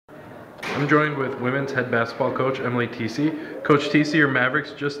I'm joined with women's head basketball coach Emily Thiesse. Coach Thiesse, your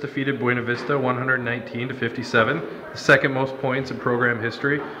Mavericks just defeated Buena Vista 119-57, the second most points in program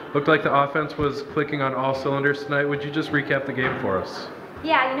history. Looked like the offense was clicking on all cylinders tonight. Would you just recap the game for us?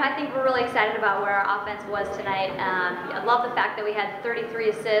 Yeah, I think we're really excited about where our offense was tonight. I love the fact that we had 33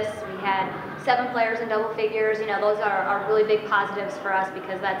 assists. We had 7 players in double figures. Those are really big positives for us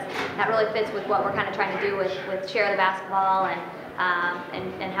because that really fits with what we're kind of trying to do with share the basketball and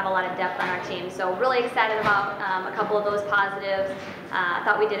have a lot of depth on our team. So really excited about a couple of those positives. I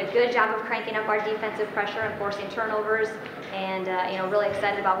thought we did a good job of cranking up our defensive pressure and forcing turnovers, and really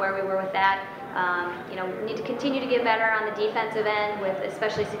excited about where we were with that. We need to continue to get better on the defensive end, with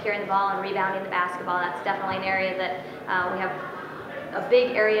especially securing the ball and rebounding the basketball. That's definitely an area that we have a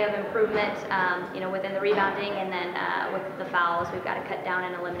big area of improvement, within the rebounding, and then with the fouls, we've got to cut down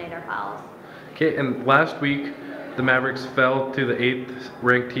and eliminate our fouls. Okay, and last week the Mavericks fell to the 8th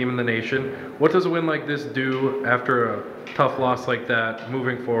ranked team in the nation. What does a win like this do after a tough loss like that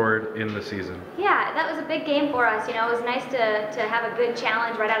moving forward in the season? Yeah, that was a big game for us. It was nice to have a good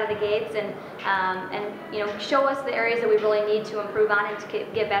challenge right out of the gates and show us the areas that we really need to improve on and to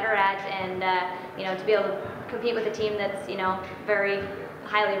get better at, and to be able to compete with a team that's very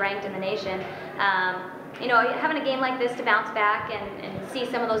highly ranked in the nation. Having a game like this to bounce back and see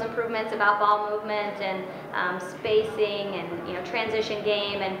some of those improvements about ball movement and spacing and transition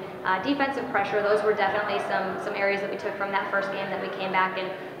game and defensive pressure, those were definitely some areas that we took from that first game that we came back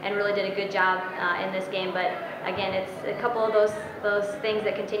and really did a good job in this game. But again, it's a couple of those things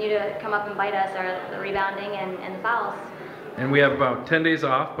that continue to come up and bite us are the rebounding and the fouls. And we have about 10 days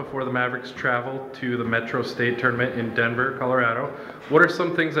off before the Mavericks travel to the Metro State Tournament in Denver, Colorado. What are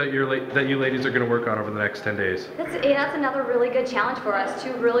some things that you ladies are going to work on over the next 10 days? That's another really good challenge for us.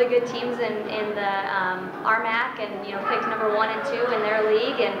 2 really good teams in the RMAC, and picked number 1 and 2 in their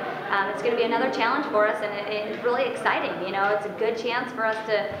league, and it's going to be another challenge for us, and it's really exciting. It's a good chance for us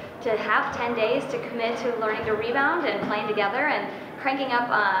to have 10 days to commit to learning to rebound and playing together and cranking up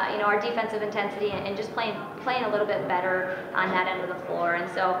our defensive intensity and just playing a little bit better on that end of the floor.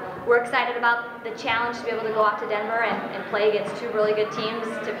 And so we're excited about the challenge to be able to go off to Denver and play against 2 really good teams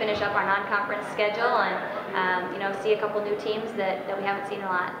to finish up our non-conference schedule and see a couple new teams that we haven't seen a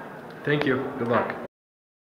lot. Thank you. Good luck.